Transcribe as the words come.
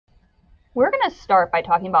We're going to start by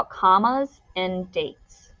talking about commas and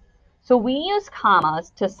dates. So we use commas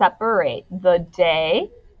to separate the day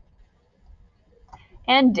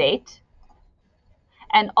and date,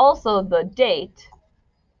 and also the date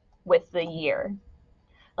with the year.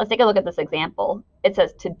 Let's take a look at this example. It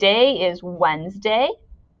says today is Wednesday,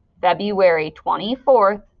 February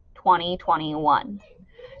 24th, 2021.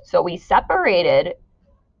 So we separated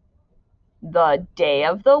the day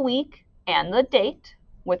of the week and the date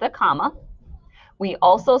with a comma. We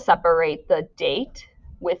also separate the date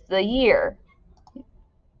with the year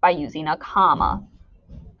by using a comma.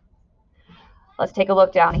 Let's take a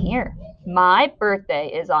look down here. My birthday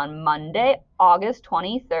is on Monday, August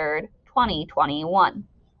 23rd, 2021.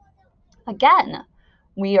 Again,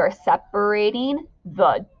 we are separating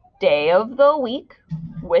the day of the week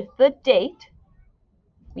with the date.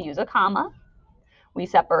 We use a comma. We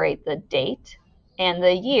separate the date and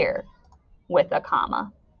the year with a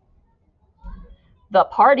comma. The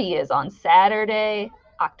party is on Saturday,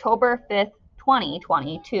 October 5th,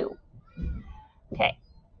 2022. Okay,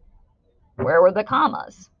 where were the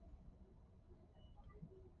commas?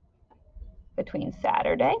 Between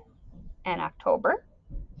Saturday and October.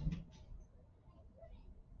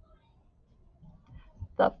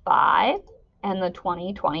 The 5 and the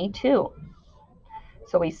 2022.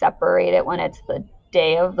 So we separate it when it's the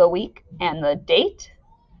day of the week and the date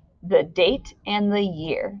and the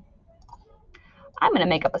year. I'm going to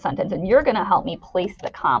make up a sentence and you're going to help me place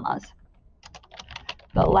the commas.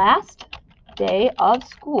 The last day of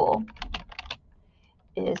school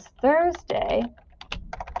is Thursday,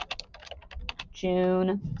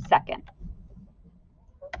 June 2nd,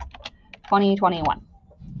 2021.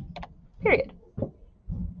 Period.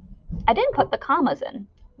 I didn't put the commas in.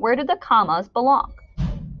 Where do the commas belong?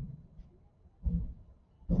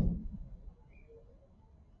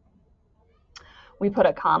 We put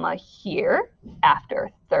a comma here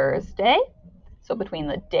after Thursday, so between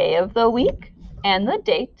the day of the week and the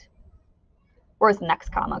date. Where's the next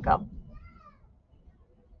comma go?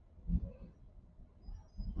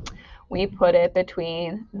 We put it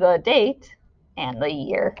between the date and the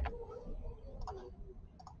year.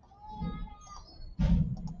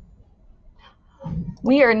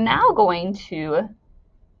 We are now going to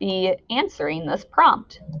be answering this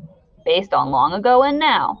prompt based on long ago and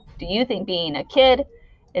now. Do you think being a kid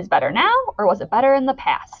is better now, or was it better in the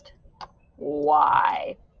past?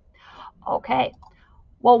 Why? Okay,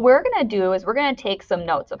 what we're going to do is we're going to take some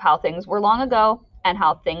notes of how things were long ago and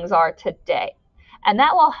how things are today. And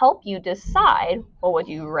that will help you decide, well, would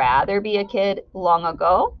you rather be a kid long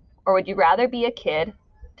ago, or would you rather be a kid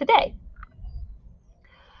today?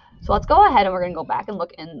 So let's go ahead and we're going to go back and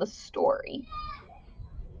look in the story.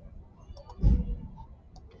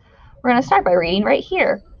 We're going to start by reading right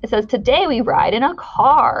here. It says, today we ride in a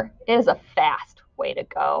car. It is a fast way to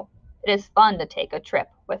go. It is fun to take a trip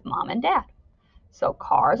with mom and dad. So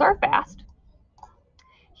cars are fast.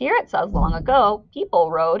 Here it says, long ago, people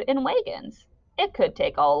rode in wagons. It could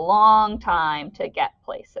take a long time to get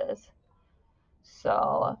places.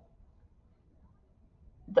 So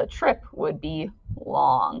the trip would be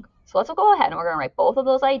long. So let's go ahead and we're going to write both of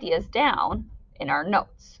those ideas down in our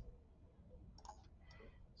notes.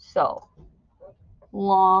 So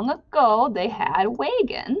long ago, they had a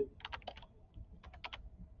wagon,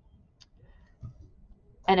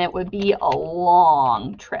 and it would be a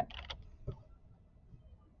long trip.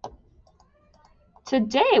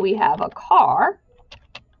 Today we have a car,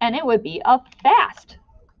 and it would be a fast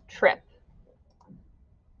trip.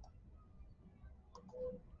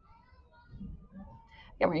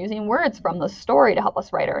 And we're using words from the story to help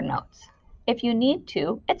us write our notes. If you need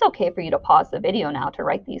to, it's okay for you to pause the video now to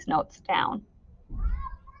write these notes down.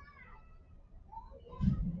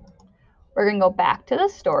 We're going to go back to the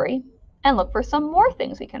story and look for some more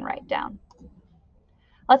things we can write down.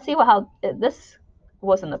 Let's see how this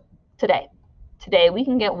was in the today. Today we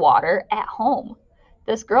can get water at home.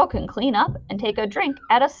 This girl can clean up and take a drink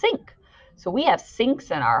at a sink. So we have sinks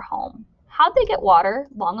in our home. How'd they get water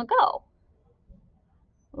long ago?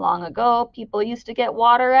 Long ago, people used to get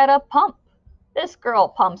water at a pump. This girl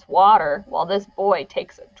pumps water while this boy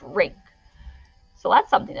takes a drink. So that's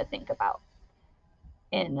something to think about.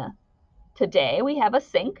 Today we have a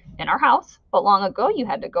sink in our house, but long ago you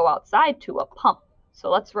had to go outside to a pump. So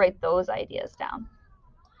let's write those ideas down.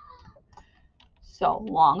 So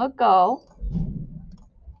long ago,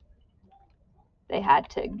 they had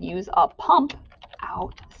to use a pump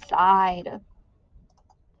outside.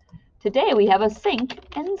 Today we have a sink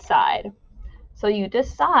inside. So you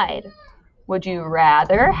decide, would you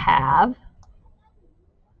rather have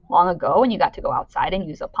long ago when you got to go outside and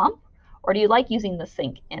use a pump, Or do you like using the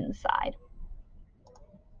sink inside?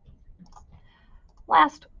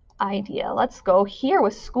 Last idea, let's go here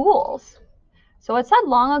with schools. So it said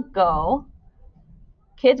long ago,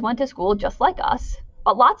 kids went to school just like us,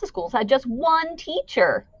 but lots of schools had just one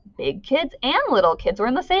teacher. Big kids and little kids were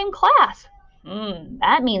in the same class.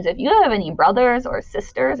 That means if you have any brothers or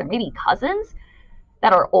sisters or maybe cousins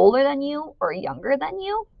that are older than you or younger than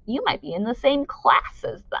you, you might be in the same class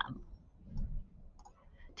as them.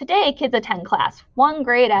 Today, kids attend class one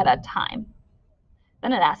grade at a time.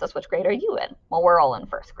 Then it asks us, which grade are you in? Well, we're all in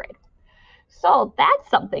first grade. So that's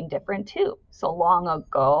something different too. So long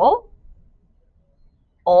ago,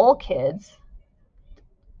 all kids,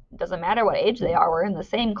 doesn't matter what age they are, were in the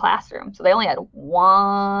same classroom. So they only had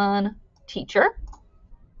one teacher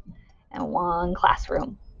and one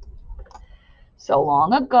classroom. So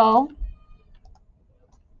long ago,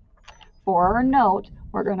 for our note,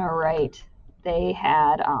 we're going to write they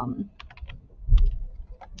had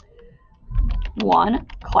one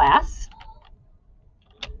class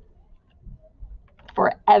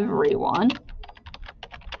for everyone.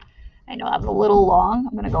 I know that was a little long.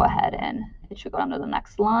 I'm going to go ahead and it should go down to the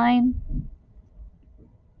next line.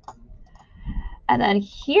 And then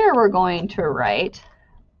here we're going to write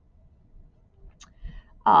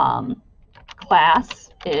class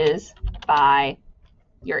is by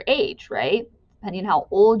your age, right? Depending on how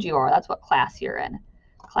old you are, that's what class you're in.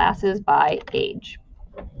 Class is by age.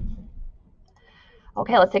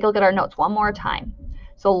 Okay, let's take a look at our notes one more time.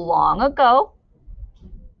 So long ago,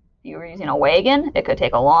 if you were using a wagon, it could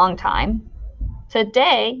take a long time.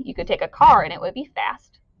 Today, you could take a car and it would be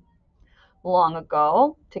fast. Long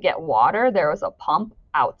ago, to get water, there was a pump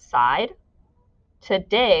outside.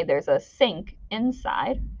 Today, there's a sink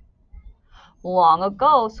inside. Long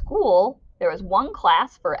ago, school, there was one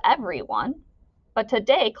class for everyone, but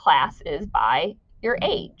today class is by your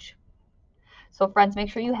age. So friends, make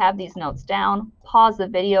sure you have these notes down. Pause the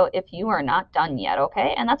video if you are not done yet,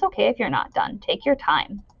 okay? And that's okay if you're not done. Take your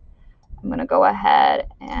time. I'm going to go ahead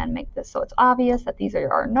and make this so it's obvious that these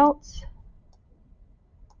are our notes.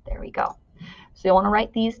 There we go. So you'll want to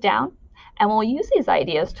write these down, and we'll use these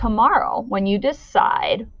ideas tomorrow when you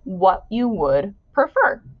decide what you would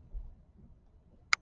prefer.